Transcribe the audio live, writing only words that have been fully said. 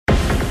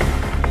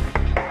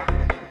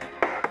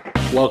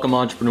Welcome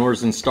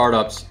entrepreneurs and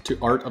startups to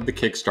Art of the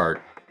Kickstart,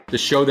 the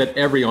show that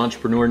every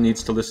entrepreneur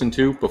needs to listen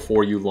to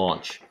before you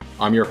launch.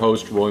 I'm your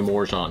host, Roy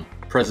Morjan,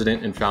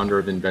 president and founder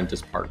of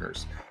Inventus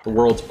Partners, the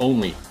world's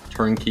only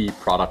turnkey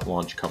product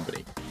launch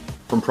company.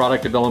 From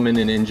product development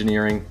and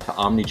engineering to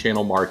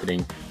omni-channel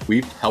marketing,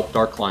 we've helped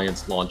our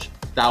clients launch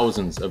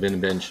thousands of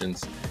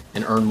inventions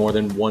and earn more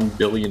than $1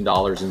 billion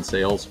in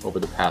sales over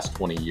the past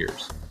 20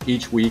 years.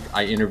 Each week,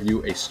 I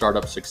interview a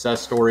startup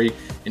success story,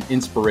 an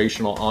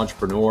inspirational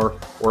entrepreneur,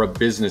 or a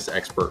business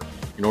expert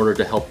in order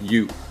to help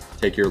you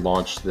take your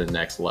launch to the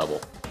next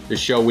level. This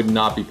show would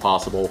not be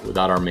possible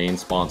without our main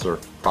sponsor,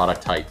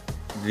 Product Hype,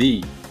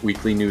 the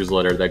weekly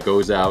newsletter that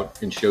goes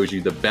out and shows you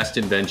the best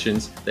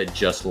inventions that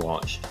just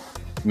launched.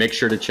 Make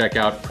sure to check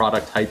out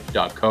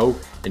producthype.co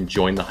and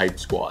join the Hype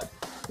Squad.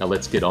 Now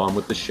let's get on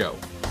with the show.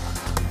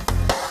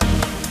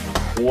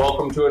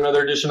 Welcome to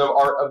another edition of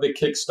Art of the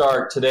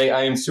Kickstart. Today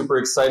I am super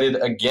excited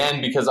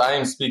again because I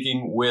am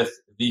speaking with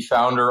the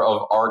founder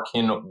of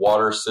RKIN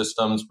Water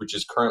Systems, which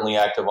is currently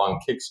active on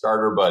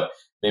Kickstarter, but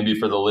maybe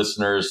for the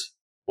listeners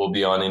will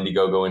be on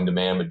Indiegogo in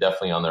demand, but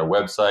definitely on their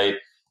website.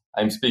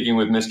 I'm speaking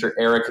with Mr.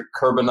 Eric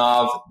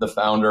Kurbanov, the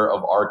founder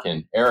of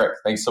RKIN. Eric,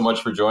 thanks so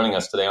much for joining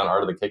us today on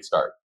Art of the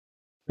Kickstart.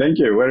 Thank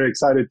you. Very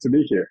excited to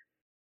be here.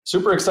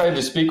 Super excited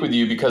to speak with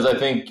you because I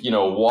think,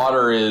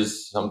 water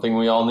is something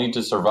we all need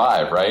to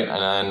survive, right?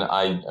 And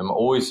I am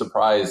always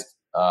surprised,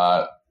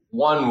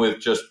 one,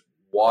 with just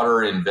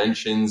water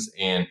inventions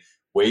and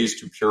ways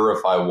to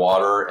purify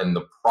water and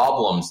the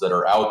problems that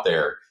are out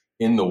there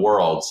in the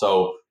world.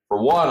 So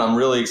for one, I'm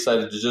really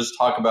excited to just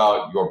talk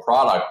about your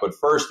product. But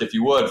first, if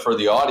you would, for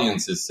the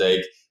audience's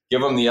sake,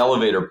 give them the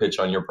elevator pitch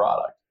on your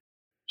product.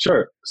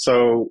 Sure.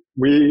 So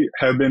we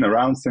have been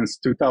around since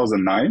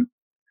 2009.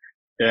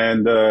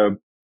 And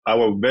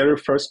our very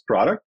first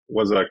product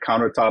was a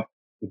countertop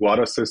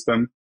water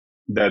system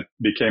that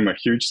became a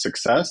huge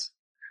success.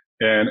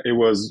 And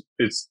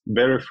it's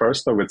very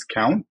first of its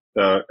kind.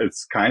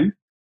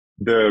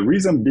 The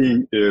reason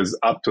being is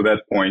up to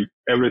that point,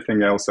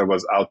 everything else that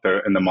was out there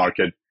in the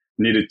market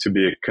needed to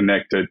be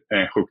connected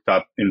and hooked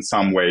up in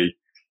some way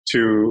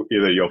to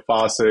either your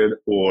faucet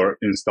or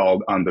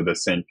installed under the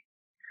sink.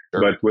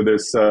 Sure. But with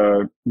this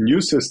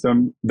new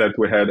system that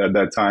we had at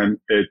that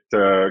time,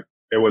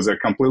 it was a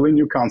completely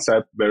new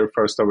concept, very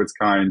first of its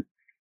kind,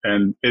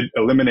 and it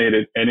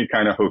eliminated any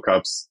kind of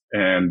hookups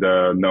and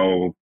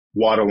no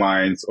water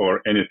lines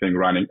or anything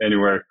running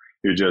anywhere.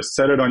 You just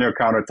set it on your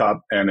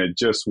countertop and it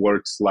just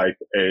works like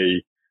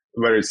a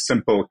very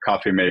simple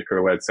coffee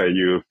maker. Let's say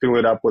you fill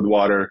it up with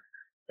water,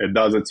 it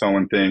does its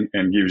own thing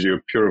and gives you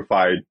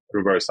purified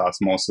reverse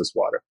osmosis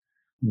water.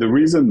 The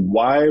reason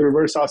why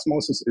reverse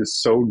osmosis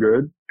is so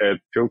good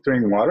at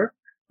filtering water,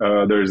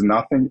 there's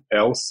nothing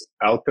else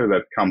out there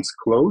that comes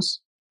close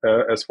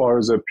as far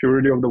as the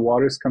purity of the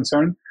water is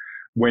concerned.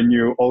 When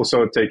you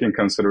also take in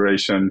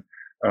consideration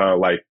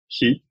like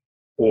heat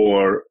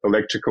or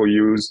electrical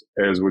use,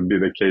 as would be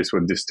the case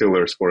with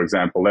distillers, for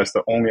example, that's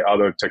the only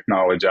other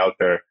technology out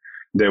there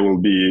that will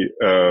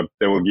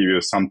give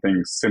you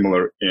something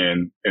similar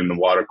in the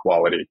water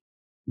quality.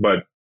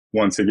 But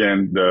once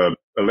again, the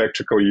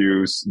electrical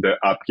use, the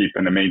upkeep,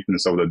 and the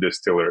maintenance of the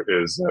distiller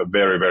is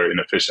very, very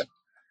inefficient.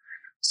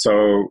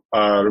 So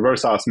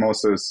reverse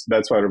osmosis,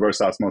 that's why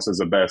reverse osmosis is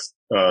the best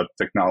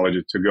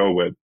technology to go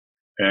with.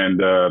 And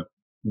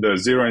the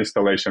zero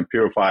installation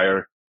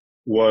purifier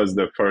was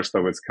the first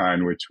of its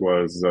kind, which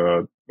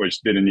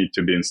didn't need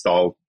to be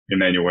installed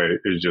in any way.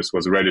 It just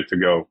was ready to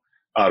go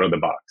out of the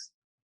box.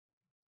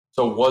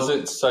 So was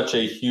it such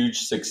a huge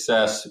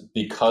success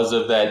because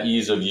of that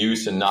ease of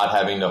use and not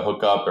having to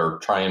hook up or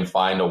try and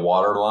find a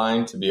water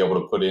line to be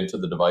able to put into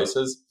the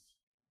devices?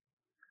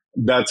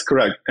 That's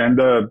correct. And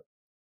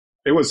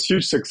it was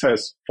huge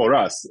success for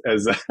us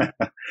as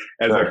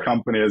a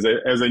company,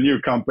 as a new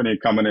company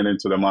coming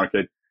into the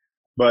market.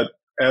 But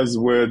as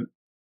with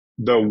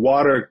the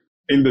water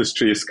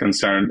industry is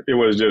concerned, it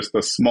was just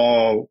a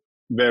small,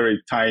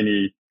 very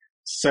tiny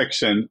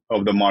section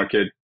of the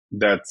market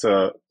that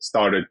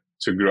started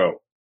to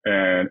grow.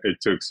 And it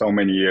took so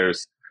many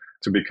years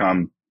to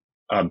become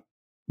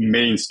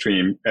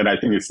mainstream. And I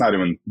think it's not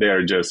even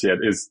there just yet.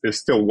 It's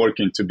still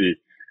working to be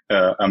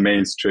a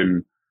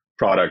mainstream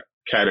product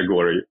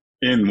category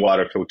in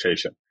water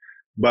filtration.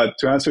 But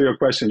to answer your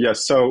question,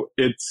 yes, so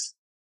it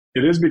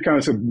is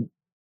because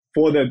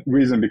for that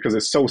reason, because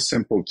it's so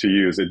simple to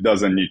use, it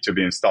doesn't need to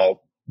be installed.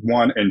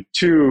 One, and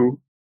two,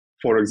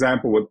 for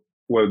example,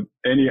 with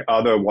any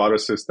other water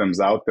systems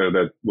out there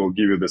that will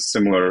give you the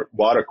similar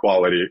water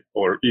quality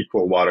or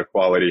equal water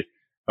quality,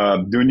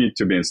 do need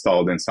to be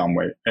installed in some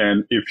way.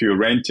 And if you're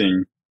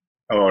renting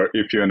or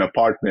if you're in an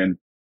apartment,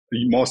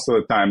 most of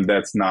the time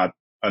that's not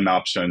an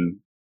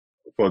option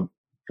for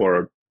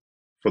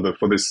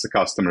this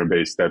customer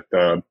base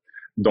that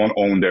don't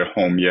own their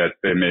home yet.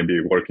 They may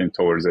be working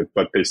towards it,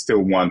 but they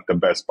still want the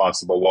best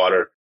possible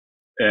water.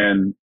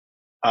 And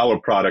our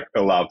product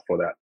allowed for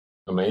that.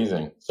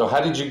 Amazing. So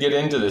how did you get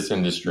into this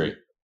industry?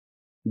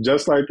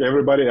 Just like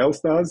everybody else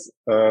does,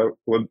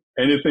 with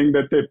anything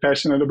that they're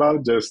passionate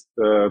about, just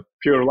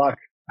pure luck.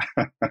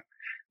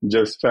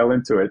 Just fell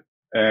into it.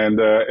 And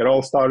it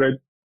all started,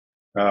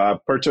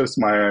 purchased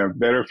my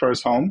very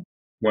first home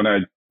when I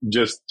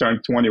just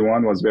turned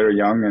 21, was very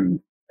young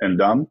and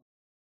dumb.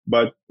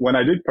 But when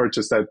I did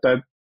purchase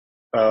that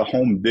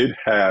home did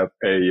have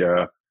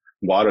a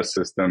water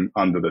system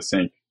under the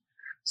sink.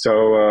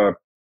 So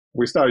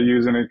we started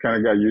using it, kind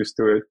of got used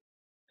to it.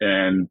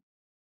 And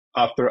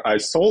after I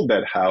sold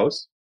that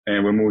house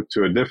and we moved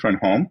to a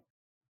different home,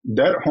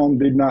 that home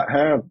did not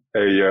have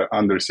a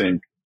under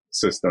sink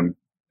system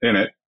in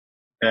it.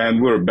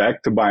 And we were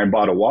back to buying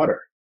bottled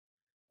water.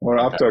 Well,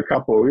 after a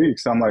couple of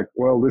weeks, I'm like,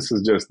 well, this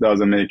is just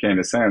doesn't make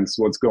any sense.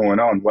 What's going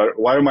on?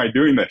 Why am I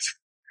doing this?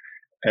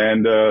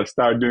 And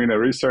started doing the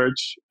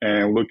research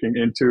and looking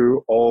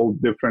into all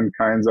different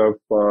kinds of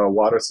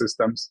water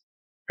systems.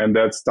 And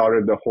that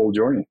started the whole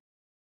journey.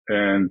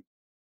 And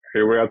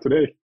here we are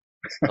today.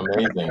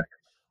 Amazing.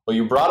 Well,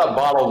 you brought up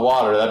bottled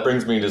water. That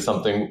brings me to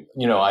something,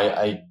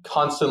 I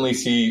constantly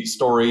see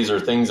stories or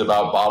things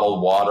about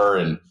bottled water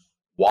and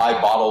why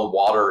bottled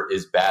water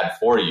is bad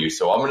for you.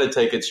 So I'm going to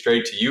take it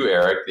straight to you,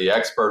 Eric, the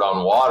expert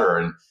on water,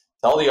 and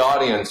tell the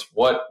audience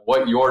what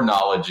your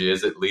knowledge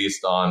is, at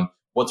least on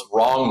what's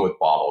wrong with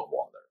bottled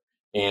water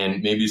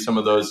and maybe some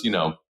of those,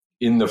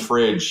 in the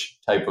fridge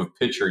type of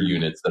pitcher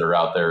units that are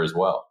out there as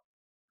well.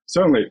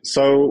 Certainly.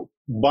 So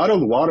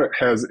bottled water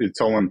has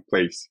its own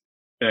place,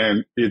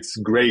 and it's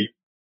great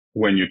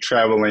when you're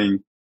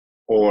traveling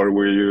or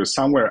where you're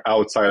somewhere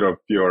outside of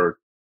your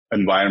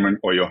environment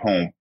or your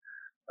home.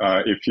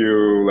 If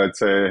you, let's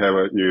say,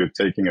 you're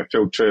taking a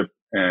field trip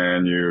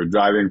and you're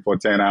driving for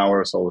 10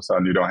 hours, all of a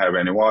sudden you don't have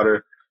any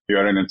water,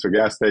 you're into a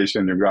gas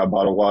station, you grab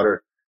bottled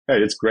water. Hey,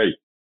 it's great.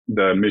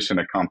 The mission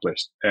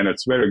accomplished. And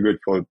it's very good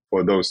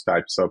for those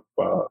types of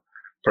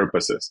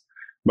purposes.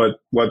 But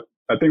what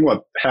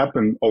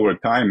happened over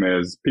time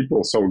is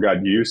people so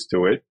got used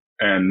to it.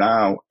 And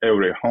now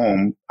every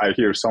home, I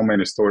hear so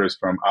many stories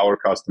from our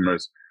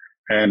customers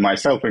and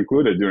myself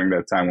included during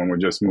that time when we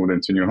just moved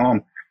into new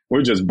home.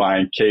 We're just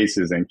buying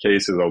cases and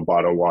cases of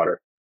bottled water.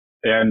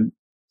 And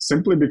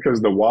simply because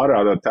the water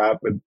out of the tap,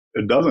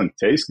 it doesn't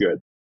taste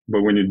good.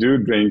 But when you do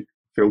drink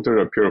filtered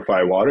or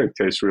purified water, it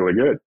tastes really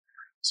good.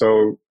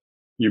 So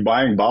you're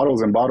buying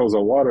bottles and bottles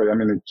of water. I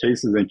mean, in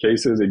cases and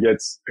cases, it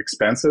gets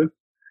expensive.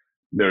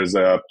 There's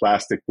a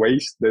plastic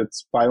waste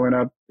that's piling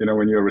up,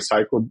 when you're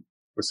recycling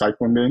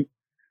bin.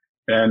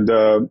 And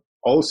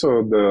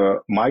also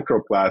the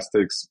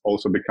microplastics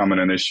also becoming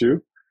an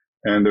issue.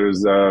 And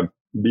there's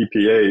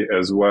BPA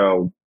as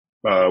well,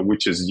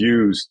 which is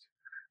used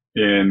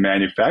in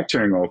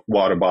manufacturing of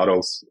water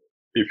bottles.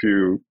 If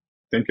you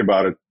think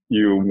about it,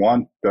 you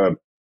want the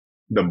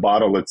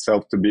bottle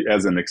itself to be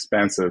as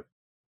inexpensive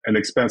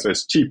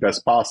as cheap as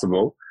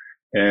possible,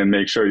 and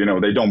make sure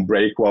they don't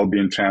break while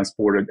being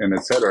transported and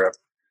etc.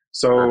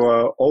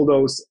 So all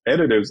those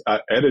additives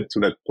are added to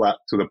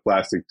the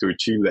plastic to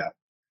achieve that.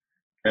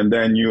 And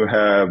then you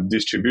have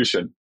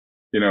distribution.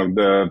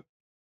 The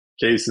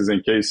cases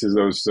and cases,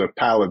 those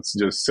pallets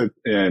just sit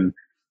in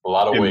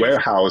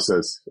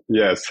warehouses.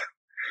 Yes.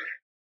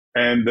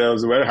 And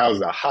those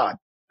warehouses are hot.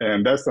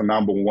 And that's the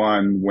number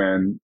one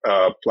when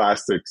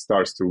plastic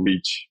starts to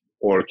leach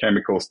or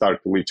chemicals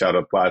start to leach out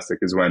of plastic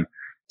is when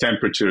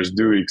temperatures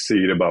do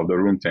exceed above the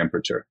room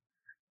temperature.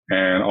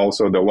 And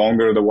also the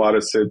longer the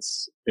water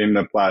sits in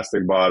the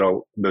plastic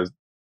bottle, the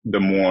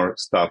more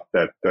stuff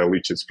that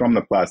leaches from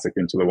the plastic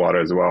into the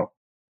water as well.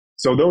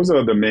 So those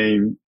are the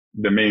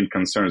main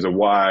concerns of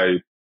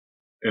why,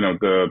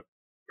 the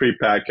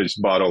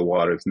prepackaged bottled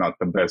water is not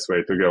the best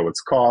way to go.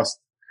 It's cost,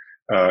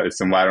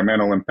 it's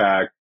environmental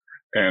impact,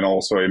 and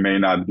also it may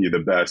not be the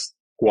best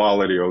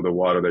quality of the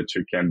water that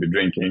you can be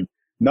drinking.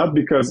 Not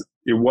because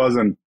it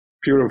wasn't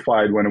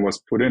purified when it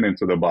was put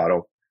into the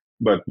bottle,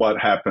 but what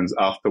happens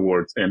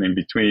afterwards and in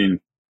between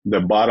the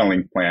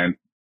bottling plant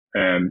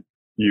and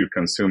you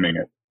consuming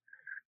it.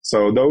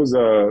 So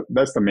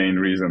that's the main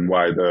reason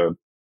why the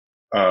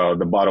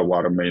bottled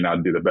water may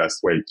not be the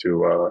best way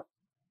to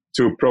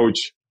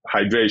approach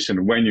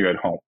hydration when you're at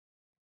home.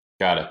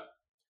 Got it.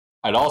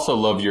 I'd also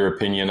love your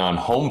opinion on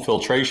home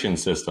filtration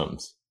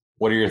systems.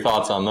 What are your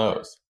thoughts on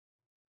those?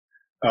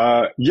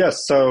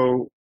 Yes.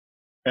 So,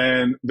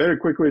 and very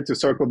quickly to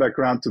circle back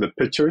around to the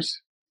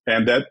pitchers,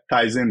 and that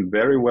ties in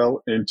very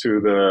well into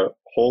the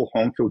whole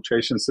home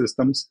filtration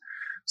systems.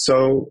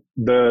 So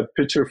the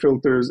pitcher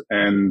filters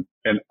and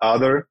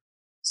other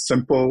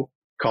simple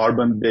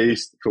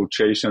carbon-based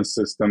filtration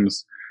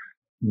systems,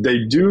 they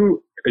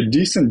do a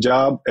decent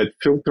job at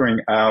filtering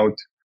out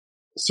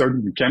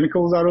certain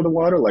chemicals out of the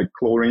water, like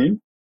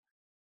chlorine,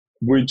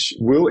 which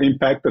will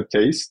impact the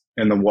taste,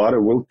 and the water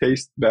will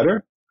taste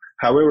better.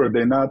 However,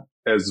 they're not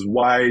as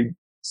wide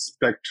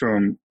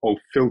spectrum of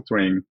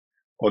filtering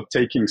or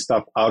taking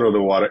stuff out of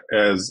the water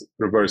as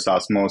reverse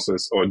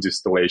osmosis or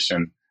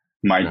distillation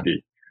might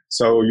be.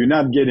 So you're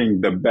not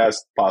getting the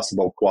best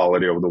possible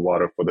quality of the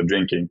water for the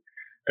drinking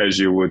as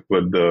you would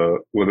with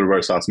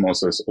reverse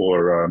osmosis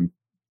or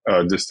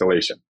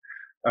distillation.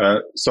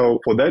 So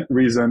for that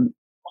reason,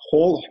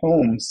 whole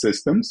home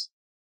systems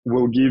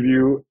will give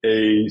you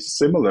a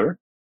similar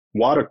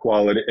water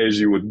quality as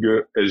you would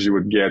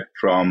get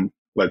from,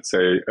 let's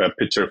say, a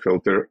pitcher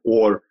filter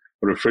or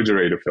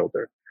refrigerator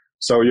filter.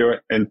 So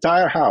your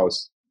entire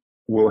house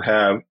will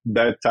have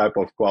that type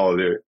of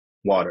quality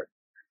water.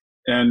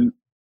 And,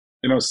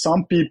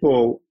 some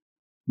people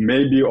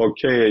may be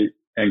okay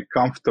and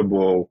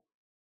comfortable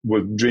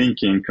with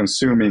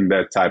consuming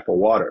that type of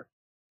water,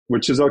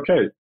 which is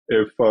okay.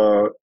 If,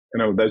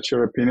 that's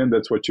your opinion,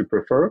 that's what you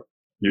prefer,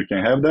 you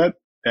can have that.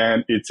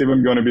 And it's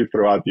even going to be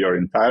throughout your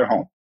entire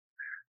home.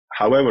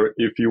 However,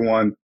 if you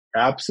want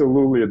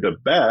absolutely the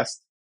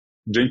best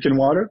drinking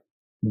water,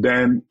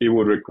 then it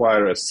would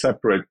require a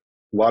separate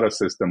water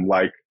system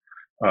like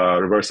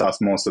reverse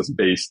osmosis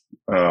based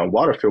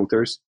water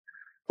filters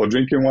for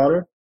drinking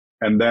water.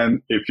 And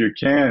then if you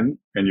can,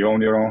 and you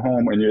own your own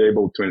home and you're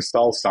able to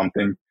install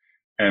something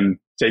and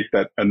take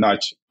that a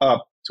notch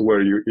up to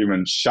where you're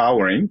even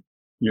showering,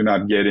 you're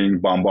not getting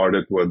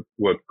bombarded with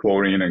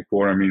chlorine and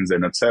chloramines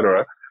and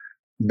etc.,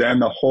 then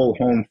the whole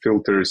home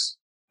filters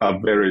a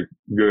very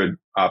good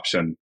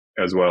option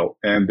as well.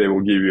 And they will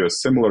give you a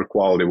similar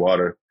quality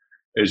water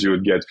as you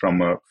would get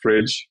from a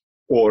fridge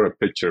or a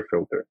pitcher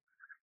filter.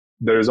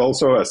 There's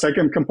also a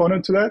second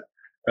component to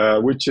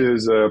that, which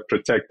is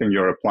protecting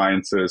your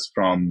appliances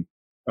from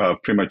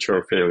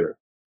premature failure,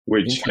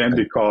 which can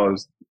be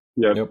caused,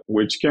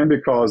 which can be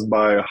caused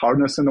by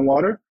hardness in the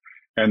water.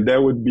 And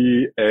there would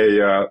be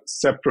a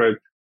separate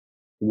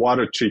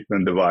water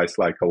treatment device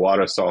like a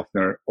water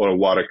softener or a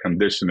water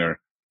conditioner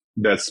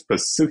that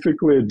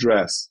specifically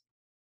address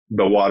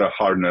the water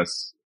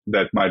hardness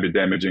that might be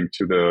damaging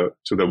to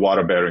the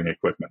water bearing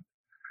equipment,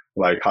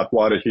 like hot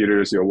water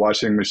heaters, your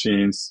washing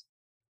machines,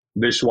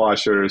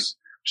 dishwashers,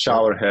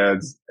 shower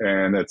heads,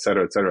 and et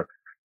cetera, et cetera.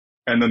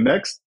 And the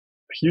next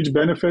huge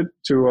benefit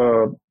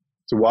to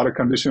water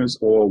conditioners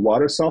or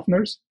water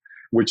softeners,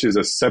 which is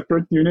a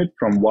separate unit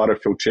from water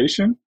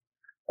filtration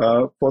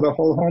for the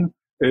whole home,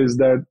 is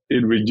that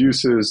it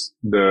reduces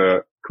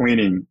the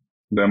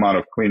amount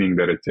of cleaning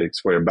that it takes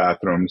for your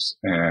bathrooms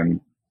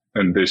and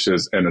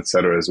dishes and et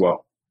cetera as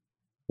well.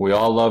 We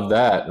all love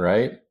that,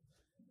 right?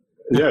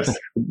 Yes.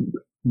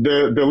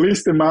 The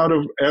least amount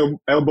of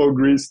elbow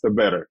grease, the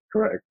better.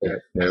 Correct.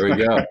 There we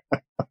go.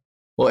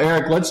 Well,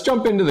 Eric, let's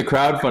jump into the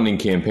crowdfunding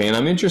campaign.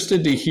 I'm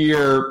interested to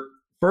hear,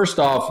 first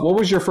off, what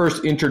was your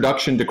first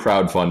introduction to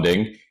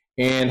crowdfunding,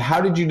 and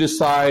how did you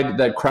decide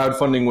that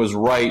crowdfunding was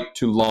right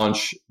to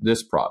launch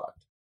this product?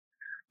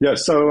 Yeah,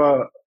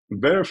 so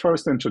very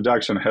first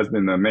introduction has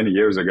been many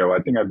years ago.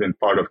 I think I've been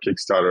part of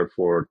Kickstarter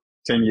for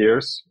 10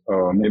 years,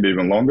 maybe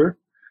even longer.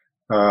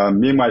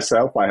 Me,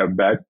 myself, I have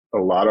backed a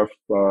lot of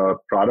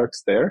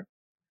products there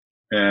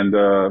and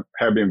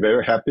have been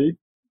very happy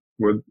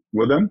with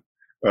them.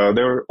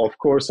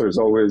 There's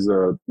always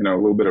a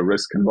little bit of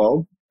risk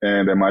involved,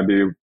 and there might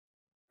be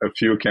a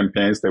few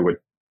campaigns that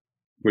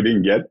we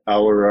didn't get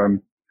our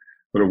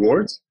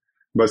rewards,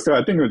 but still,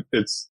 I think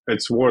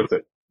it's worth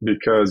it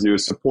because you're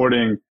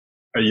supporting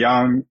a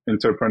young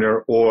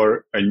entrepreneur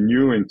or a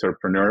new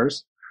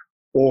entrepreneurs,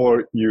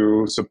 or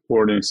you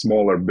supporting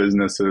smaller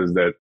businesses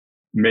that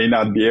may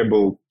not be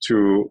able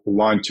to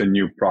launch a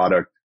new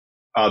product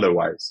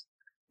otherwise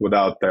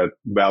without that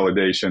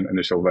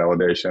initial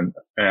validation,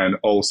 and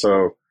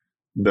also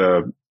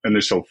the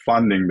initial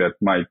funding that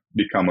might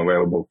become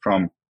available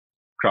from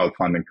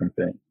crowdfunding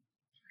campaign.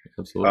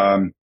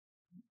 Absolutely.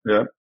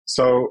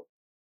 So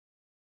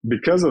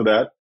because of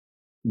that,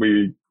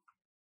 me,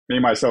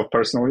 myself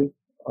personally,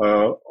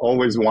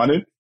 always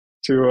wanted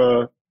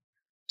to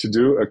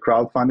do a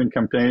crowdfunding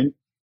campaign,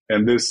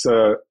 and this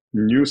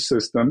new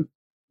system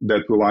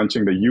that we're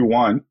launching, the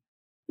U1,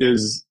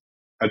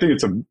 I think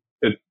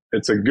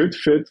it's a good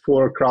fit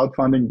for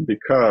crowdfunding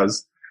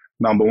because,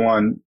 number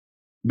one,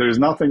 there's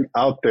nothing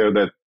out there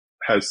that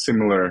has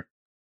similar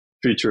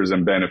features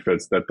and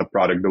benefits that the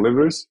product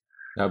delivers.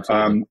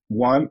 Absolutely.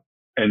 One,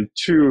 and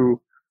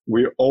two,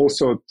 we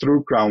also,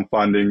 through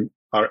crowdfunding,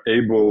 are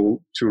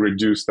able to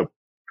reduce the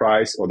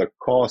price or the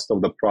cost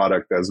of the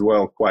product as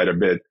well quite a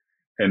bit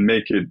and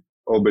make it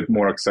a little bit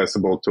more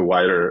accessible to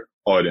wider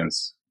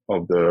audience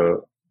of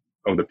the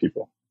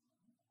people.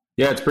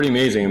 Yeah, it's pretty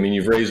amazing. I mean,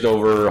 you've raised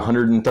over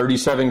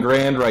 137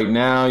 grand right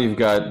now. You've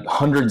got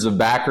hundreds of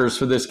backers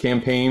for this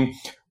campaign.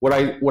 What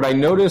I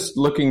noticed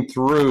looking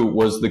through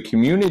was the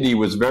community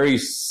was very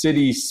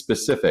city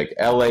specific.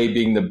 LA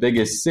being the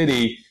biggest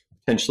city,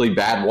 potentially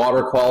bad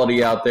water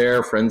quality out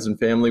there, friends and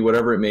family,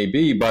 whatever it may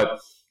be. But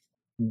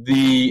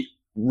the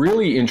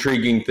really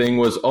intriguing thing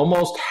was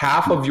almost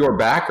half of your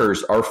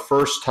backers are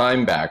first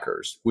time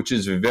backers, which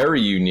is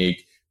very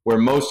unique, where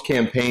most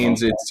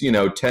campaigns it's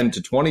 10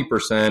 to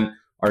 20%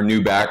 are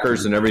new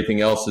backers and everything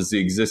else is the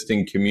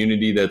existing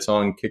community that's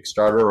on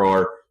Kickstarter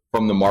or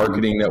from the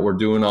marketing that we're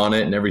doing on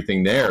it and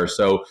everything there.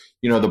 So,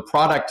 the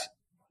product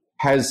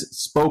has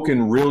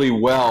spoken really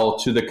well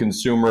to the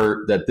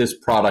consumer that this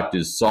product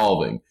is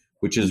solving,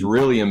 which is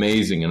really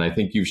amazing. And I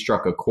think you've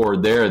struck a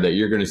chord there that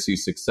you're going to see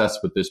success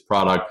with this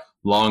product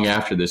long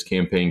after this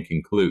campaign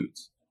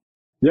concludes.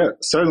 Yeah,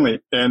 certainly.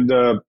 And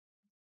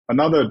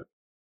another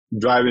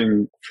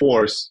driving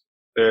force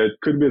It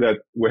could be that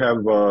we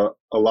have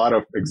a lot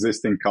of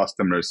existing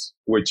customers,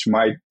 which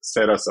might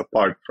set us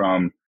apart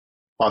from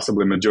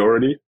possibly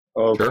majority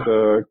of Sure.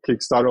 the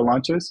Kickstarter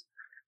launches.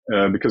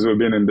 Because we've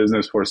been in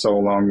business for so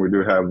long, we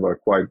do have a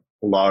quite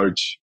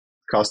large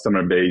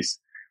customer base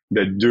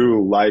that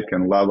do like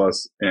and love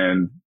us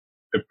and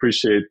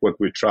appreciate what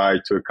we try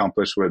to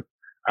accomplish with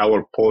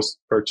our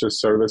post-purchase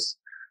service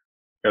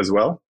as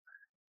well.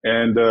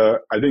 And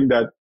I think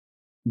that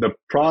the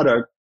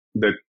product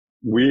that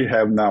we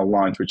have now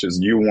launched, which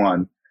is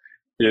U1,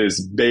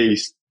 is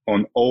based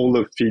on all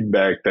the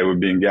feedback that we've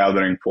been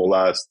gathering for the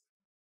last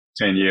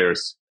 10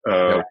 years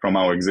from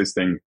our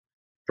existing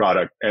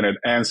product. And it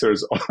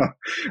answers,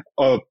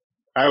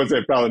 I would say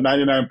probably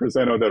 99%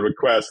 of the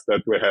requests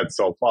that we had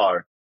so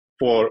far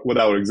with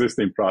our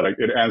existing product.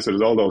 It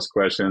answers all those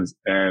questions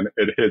and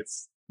it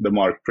hits the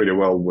mark pretty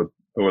well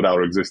with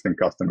our existing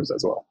customers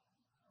as well.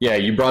 Yeah,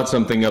 you brought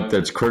something up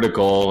that's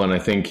critical, and I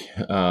think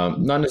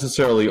not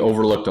necessarily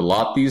overlooked a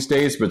lot these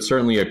days, but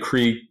certainly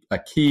a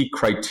key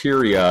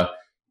criteria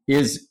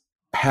is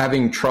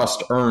having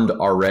trust earned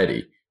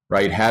already,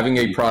 right? Having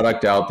a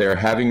product out there,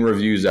 having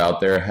reviews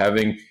out there,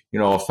 having,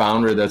 a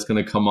founder that's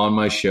going to come on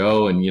my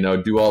show and,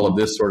 do all of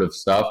this sort of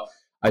stuff.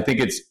 I think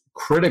it's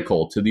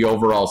critical to the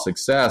overall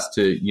success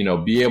to,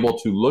 be able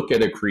to look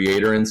at a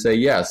creator and say,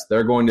 yes,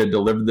 they're going to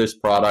deliver this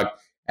product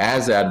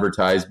as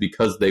advertised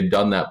because they've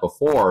done that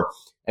before.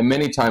 And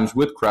many times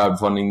with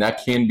crowdfunding,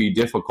 that can be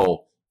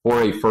difficult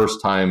for a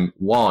first-time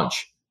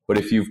launch. But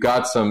if you've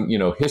got some,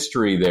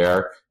 history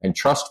there and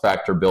trust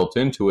factor built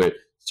into it,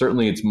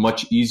 certainly it's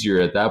much easier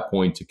at that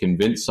point to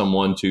convince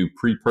someone to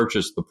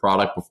pre-purchase the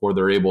product before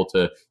they're able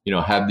to,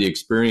 have the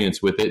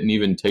experience with it and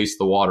even taste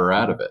the water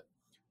out of it.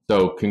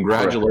 So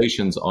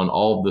congratulations on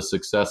all of the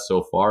success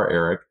so far,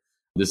 Eric.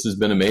 This has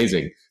been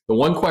amazing. The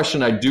one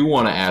question I do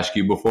want to ask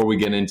you before we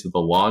get into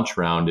the launch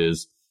round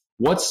is,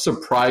 what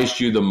surprised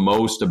you the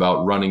most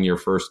about running your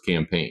first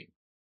campaign?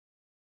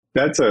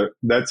 That's a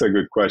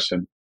good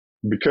question,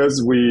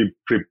 because we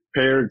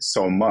prepared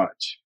so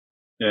much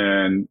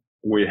and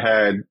we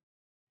had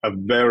a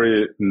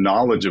very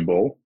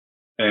knowledgeable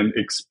and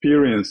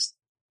experienced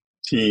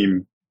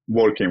team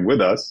working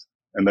with us,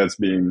 and that's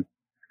being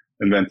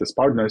Inventus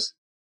partners.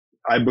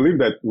 I believe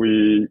that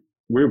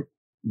we're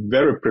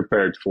very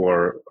prepared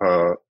for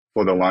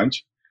the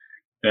launch,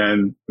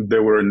 and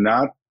there were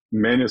not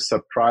many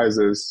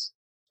surprises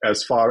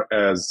as far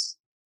as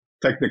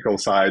technical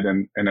side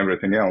and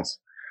everything else.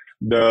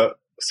 The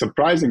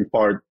surprising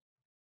part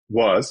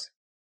was,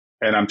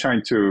 and I'm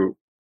trying to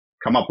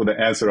come up with an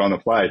answer on the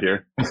fly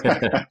here,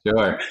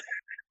 Sure,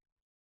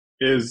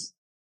 is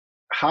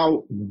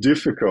how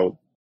difficult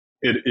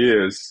it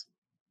is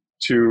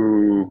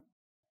to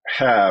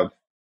have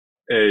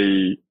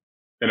a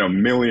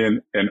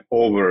million and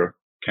over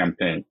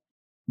campaign.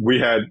 We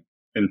had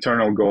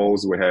internal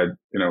goals. We have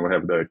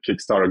the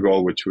Kickstarter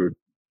goal, which we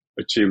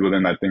achieved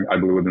within, I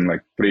believe within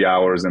like 3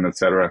 hours and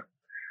etc.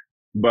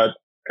 But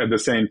at the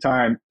same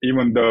time,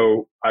 even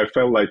though I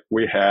felt like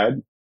we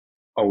had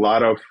a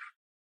lot of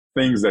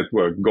things that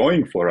were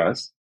going for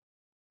us,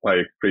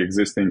 like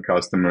pre-existing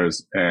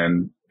customers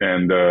and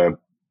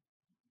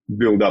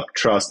build up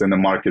trust in the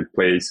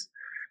marketplace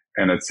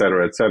and et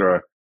cetera,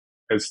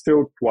 it's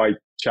still quite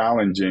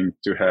challenging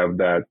to have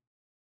that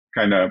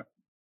kind of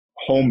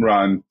home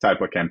run type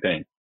of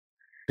campaign.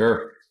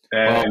 Sure.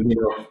 And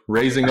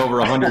raising over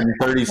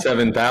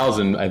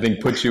 137,000, I think,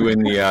 puts you in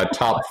the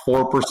top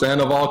 4%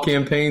 of all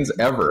campaigns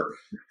ever.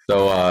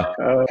 So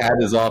hat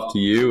is off to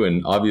you,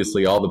 and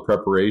obviously all the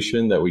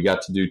preparation that we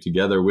got to do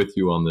together with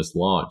you on this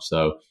launch.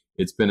 So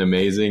it's been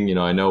amazing.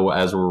 I know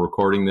as we're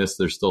recording this,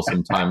 there's still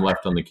some time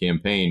left on the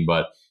campaign,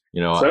 but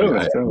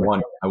certainly.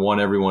 I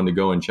want everyone to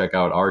go and check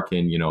out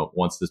RKIN,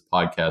 once this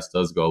podcast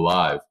does go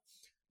live.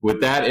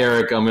 With that,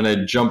 Eric, I'm going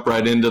to jump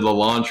right into the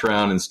launch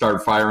round and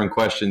start firing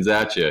questions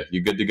at you.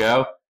 You good to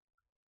go?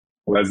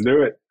 Let's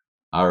do it.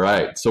 All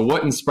right. So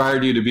what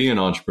inspired you to be an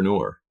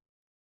entrepreneur?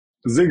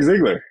 Zig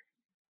Ziglar.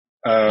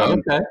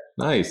 Okay,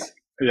 nice.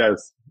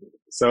 Yes.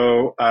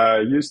 So I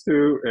used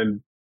to,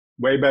 and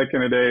way back in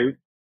the day,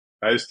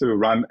 I used to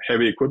run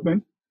heavy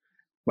equipment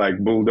like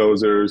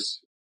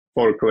bulldozers,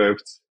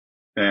 forklifts,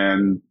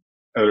 and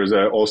there's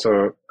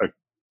also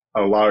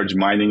a large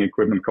mining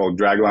equipment called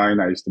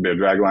dragline. I used to be a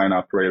dragline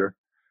operator.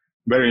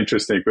 Very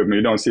interesting equipment.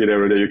 You don't see it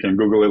every day. You can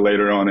Google it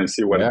later on and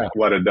see what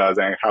it does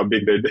and how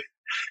big they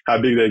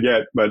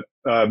get. But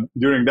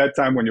during that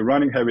time, when you're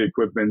running heavy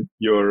equipment,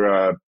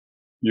 your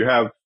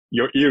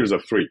ears are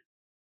free.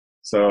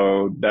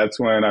 So that's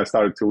when I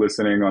started to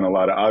listening on a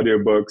lot of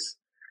audiobooks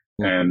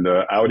and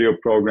audio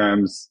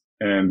programs.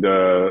 And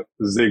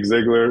Zig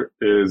Ziglar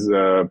is,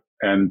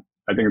 and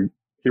I think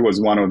he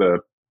was one of the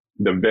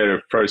very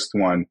first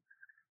one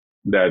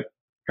that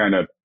kind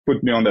of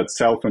put me on that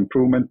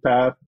self-improvement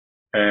path.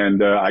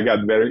 And I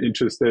got very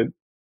interested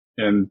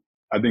in,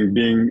 I think,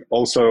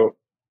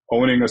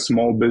 owning a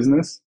small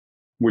business,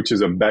 which is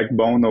a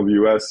backbone of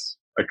U.S.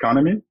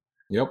 economy.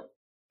 Yep.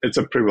 It's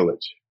a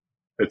privilege.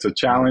 It's a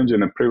challenge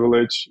and a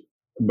privilege,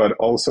 but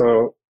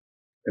also,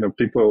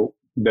 people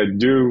that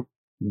do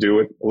do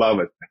it, love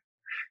it.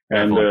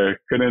 And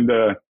couldn't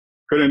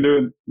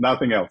do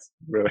nothing else,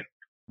 really.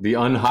 The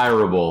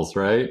unhirables,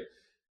 right?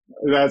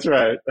 That's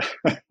right.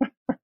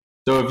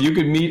 So if you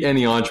could meet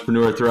any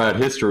entrepreneur throughout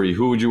history,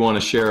 who would you want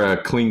to share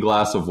a clean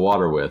glass of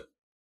water with?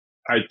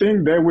 I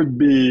think that would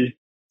be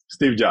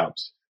Steve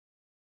Jobs.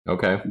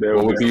 Okay.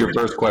 What would be your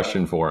first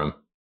question for him?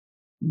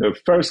 The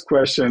first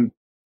question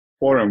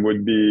for him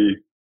would be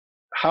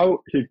how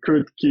he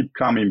could keep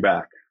coming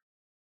back.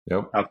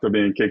 Yep. After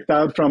being kicked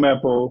out from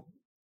Apple,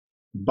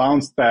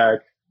 bounced back,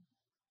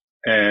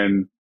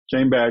 and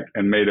came back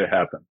and made it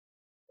happen.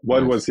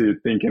 What was he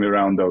thinking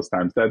around those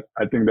times? I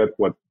think that's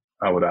what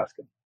I would ask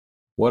him.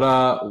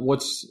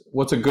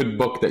 What's a good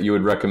book that you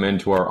would recommend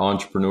to our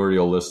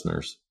entrepreneurial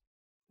listeners?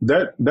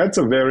 That's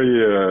a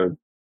very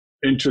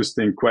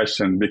interesting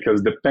question,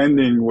 because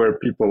depending where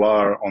people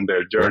are on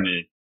their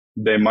journey,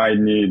 they might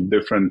need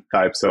different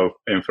types of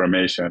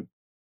information.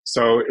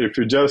 So if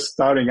you're just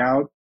starting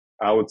out,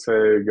 I would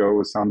say go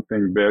with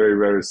something very,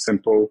 very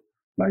simple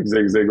like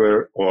Zig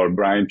Ziglar or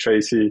Brian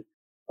Tracy.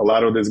 A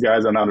lot of these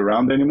guys are not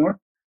around anymore.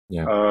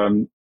 Yeah.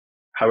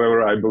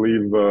 However, I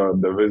believe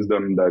the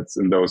wisdom that's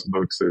in those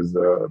books is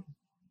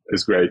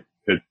great.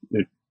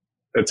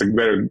 It's a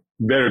very,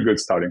 very good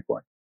starting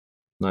point.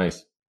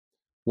 Nice.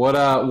 What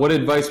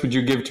advice would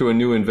you give to a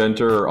new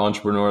inventor or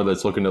entrepreneur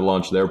that's looking to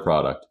launch their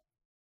product?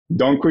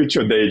 Don't quit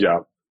your day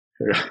job.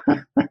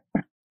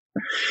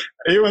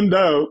 Even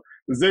though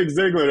Zig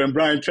Ziglar and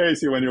Brian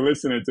Tracy, when you're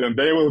listening to them,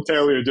 they will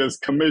tell you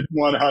just commit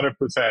 100%.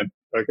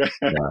 Okay.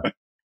 Yeah.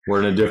 We're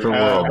in a different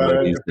world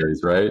these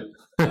days, right?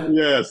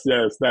 Yes,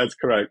 that's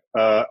correct.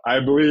 I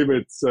believe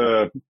it's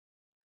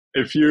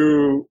if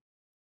you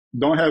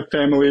don't have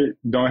family,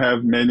 don't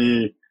have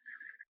many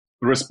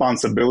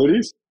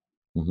responsibilities,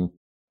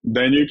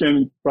 then you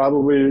can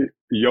probably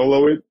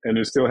YOLO it, and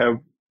you still have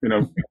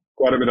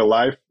quite a bit of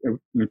life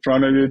in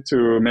front of you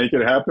to make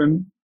it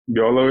happen.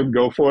 YOLO it,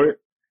 go for it.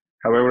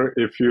 However,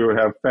 if you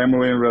have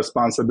family and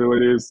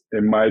responsibilities,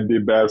 it might be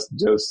best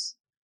just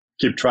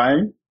keep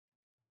trying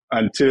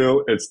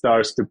until it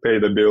starts to pay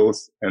the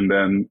bills, and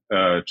then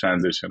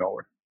transition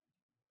over.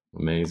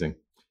 Amazing.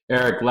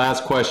 Eric,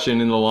 last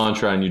question in the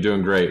launch round. You're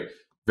doing great.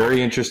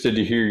 Very interested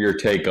to hear your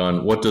take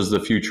on what does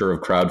the future of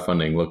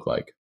crowdfunding look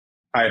like?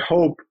 I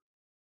hope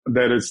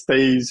that it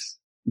stays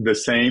the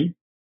same.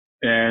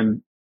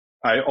 And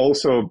I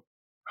also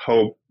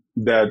hope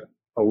that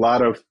a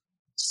lot of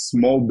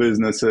small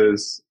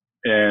businesses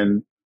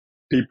and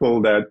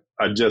people that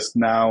are just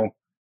now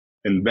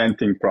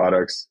inventing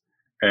products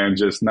and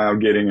just now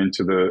getting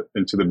into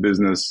the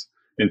business,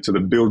 into the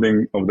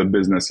building of the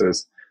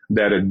businesses,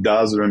 that it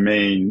does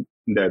remain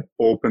that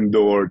open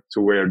door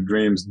to where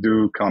dreams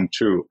do come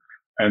true,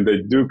 and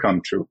they do come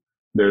true.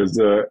 There's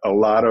a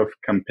lot of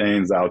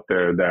campaigns out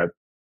there that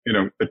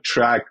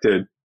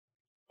attracted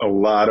a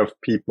lot of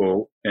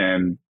people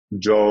and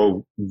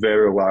drove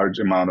very large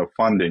amount of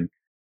funding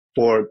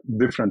for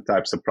different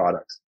types of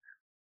products.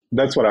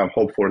 That's what I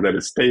hope for, that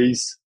it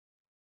stays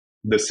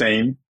the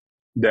same,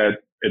 that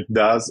it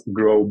does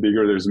grow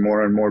bigger. There's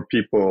more and more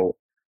people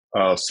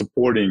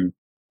supporting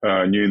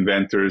new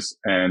inventors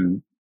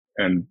and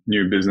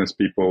new business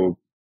people,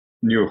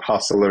 new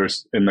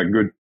hustlers in a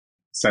good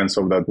sense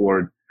of that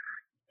word.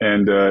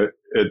 And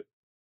it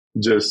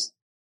just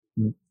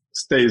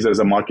stays as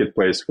a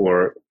marketplace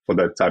for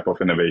that type of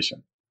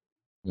innovation.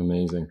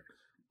 Amazing.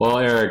 Well,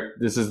 Eric,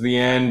 this is the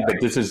end, but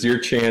this is your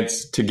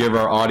chance to give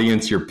our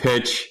audience your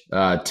pitch.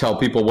 Tell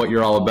people what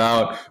you're all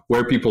about,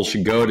 where people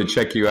should go to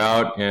check you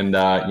out, and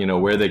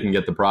where they can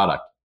get the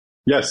product.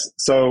 Yes.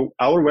 So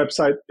our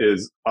website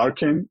is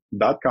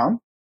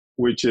RKIN.com,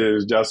 which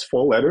is just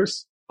 4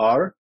 letters,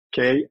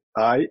 RKIN.com.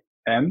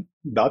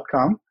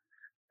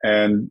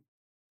 And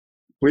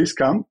please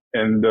come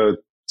and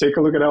take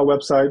a look at our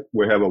website.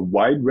 We have a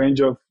wide range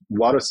of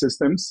water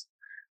systems.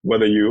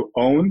 Whether you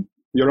own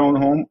your own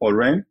home or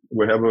rent,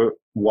 we have a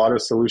water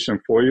solution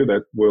for you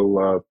that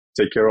will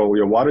take care of all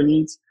your water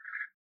needs.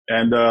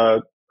 And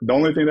the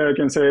only thing that I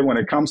can say when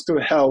it comes to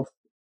health,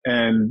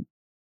 and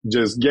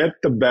just get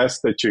the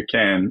best that you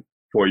can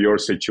for your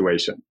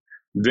situation.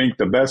 Drink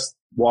the best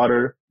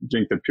water,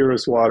 drink the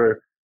purest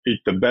water, eat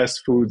the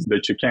best foods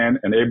that you can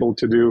and able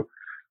to do.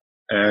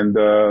 And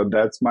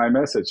that's my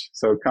message.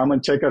 So come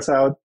and check us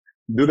out.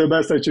 Do the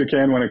best that you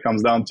can when it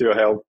comes down to your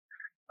health.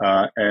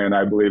 And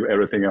I believe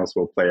everything else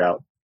will play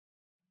out.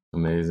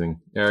 Amazing.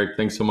 Eric,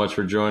 thanks so much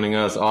for joining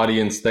us.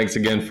 Audience, thanks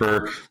again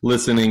for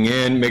listening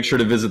in. Make sure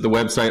to visit the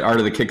website,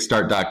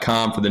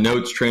 artofthekickstart.com, for the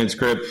notes,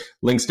 transcript,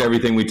 links to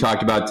everything we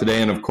talked about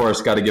today. And of course,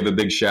 got to give a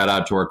big shout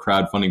out to our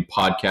crowdfunding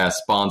podcast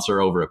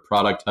sponsor over at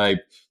Product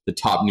Hype, the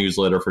top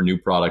newsletter for new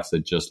products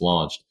that just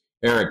launched.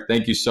 Eric,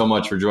 thank you so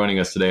much for joining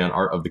us today on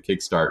Art of the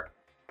Kickstart.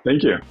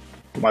 Thank you.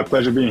 My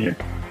pleasure being here.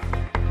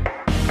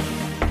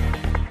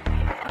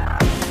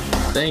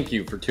 Thank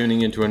you for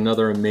tuning into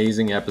another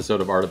amazing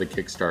episode of Art of the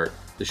Kickstart,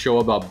 the show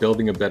about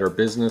building a better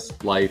business,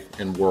 life,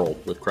 and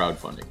world with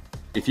crowdfunding.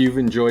 If you've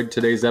enjoyed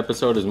today's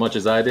episode as much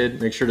as I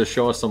did, make sure to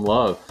show us some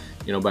love,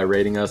 by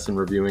rating us and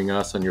reviewing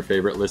us on your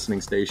favorite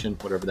listening station,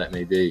 whatever that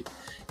may be.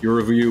 Your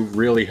review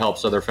really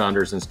helps other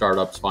founders and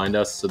startups find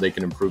us so they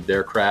can improve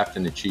their craft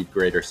and achieve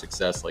greater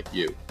success like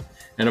you.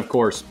 And of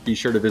course, be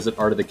sure to visit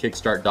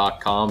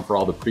artofthekickstart.com for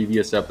all the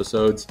previous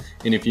episodes.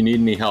 And if you need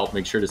any help,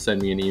 make sure to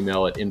send me an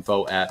email at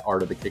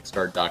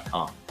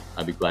info@artofthekickstart.com.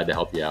 I'd be glad to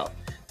help you out.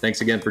 Thanks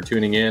again for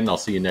tuning in. I'll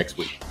see you next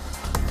week.